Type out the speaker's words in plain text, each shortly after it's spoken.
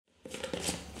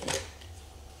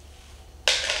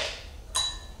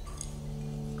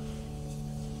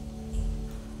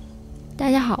大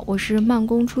家好，我是慢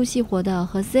工出细活的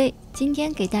何 C， 今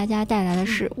天给大家带来的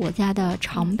是我家的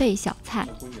常备小菜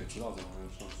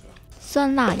——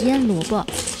酸辣腌萝卜、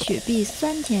雪碧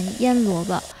酸甜腌萝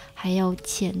卜，还有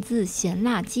浅渍咸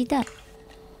辣鸡蛋。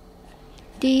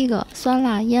第一个酸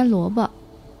辣腌萝卜，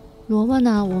萝卜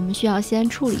呢，我们需要先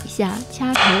处理一下，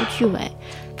掐头去尾。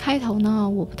开头呢，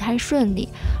我不太顺利，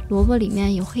萝卜里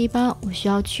面有黑斑，我需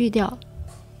要去掉。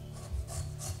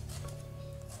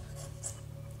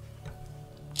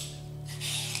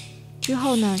之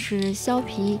后呢是削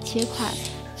皮切块，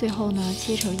最后呢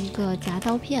切成一个夹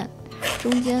刀片，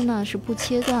中间呢是不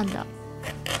切断的。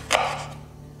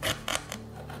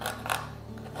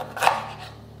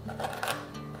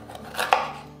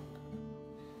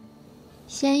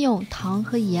先用糖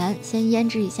和盐先腌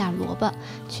制一下萝卜，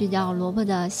去掉萝卜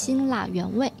的辛辣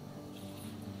原味。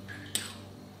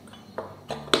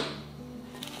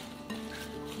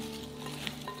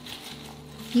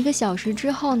1个小时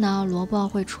之后呢，萝卜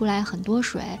会出来很多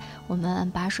水，我们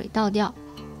把水倒掉。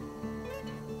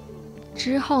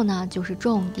之后呢，就是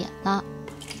重点了，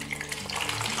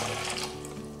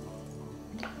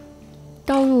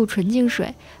倒入纯净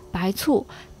水、白醋，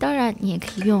当然你也可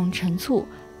以用陈醋、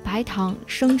白糖、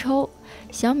生抽。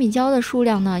小米椒的数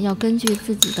量呢，要根据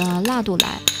自己的辣度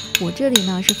来。我这里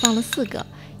呢是放了4个，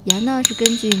盐呢是根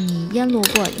据你腌萝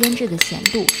卜腌制的咸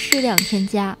度适量添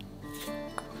加。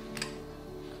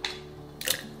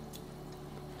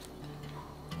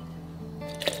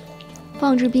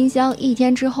放置冰箱1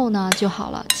天之后呢就好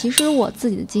了。其实我自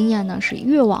己的经验呢是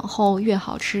越往后越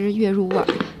好吃，越入味儿，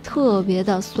特别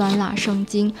的酸辣生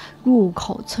津，入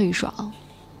口脆爽。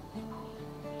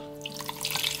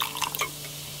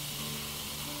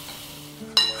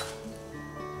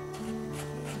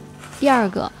第二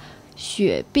个，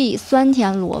雪碧酸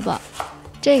甜萝卜，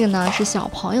这个呢是小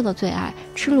朋友的最爱，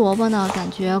吃萝卜呢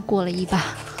感觉过了一把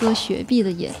喝雪碧的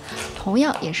瘾。同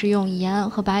样也是用盐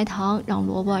和白糖让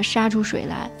萝卜杀出水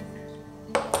来。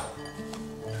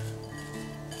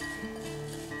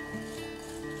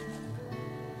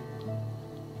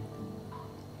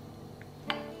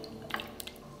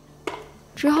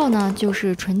之后呢就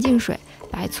是纯净水、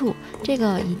白醋，这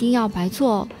个一定要白醋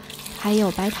哦，还有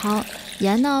白糖。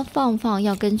盐呢放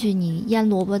要根据你腌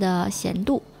萝卜的咸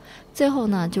度。最后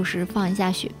呢就是放一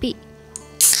下雪碧。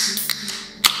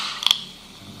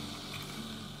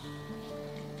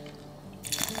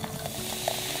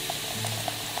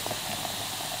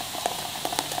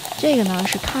这个呢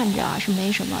是看着是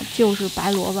没什么，就是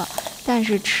白萝卜，但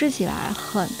是吃起来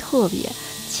很特别，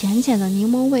浅浅的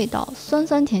柠檬味道，酸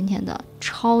酸甜甜的，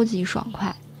超级爽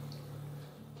快。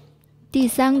第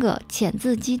3个浅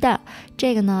渍鸡蛋，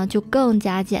这个呢就更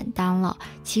加简单了。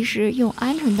其实用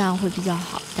鹌鹑蛋会比较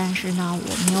好，但是呢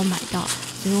我没有买到，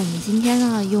所以我们今天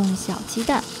呢用小鸡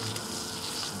蛋。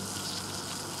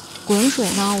滚水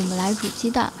呢我们来煮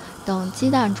鸡蛋，等鸡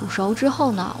蛋煮熟之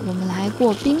后呢，我们来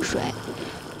过冰水。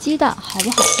鸡蛋好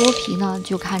不好剥皮呢，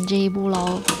就看这一步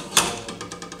喽。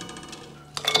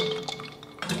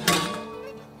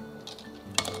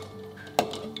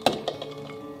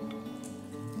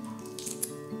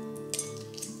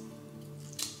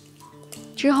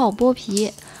之后剥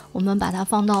皮，我们把它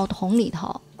放到桶里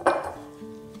头。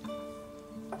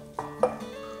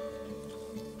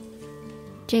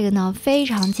这个呢非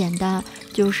常简单，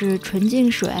就是纯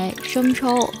净水、生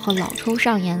抽和老抽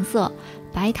上颜色，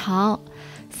白糖。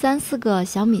3、4个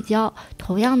小米椒，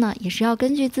同样呢也是要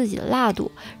根据自己的辣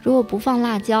度，如果不放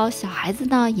辣椒，小孩子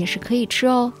呢也是可以吃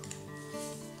哦。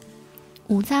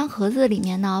午餐盒子里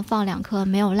面呢放2颗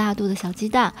没有辣度的小鸡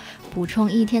蛋，补充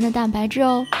1天的蛋白质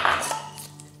哦。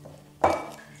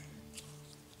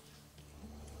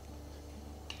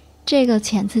这个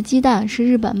浅渍鸡蛋是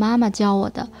日本妈妈教我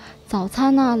的，早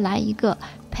餐呢来一个，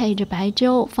配着白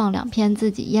粥，放2片自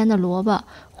己腌的萝卜，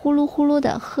呼噜呼噜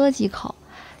的喝几口。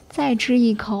再吃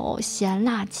一口咸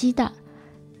辣鸡蛋，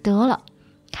得了，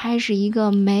开始一个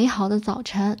美好的早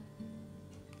晨。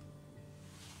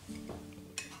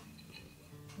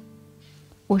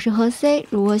我是何 C，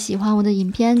 如果喜欢我的影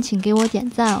片，请给我点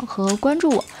赞和关注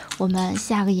我，我们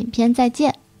下个影片再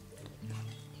见。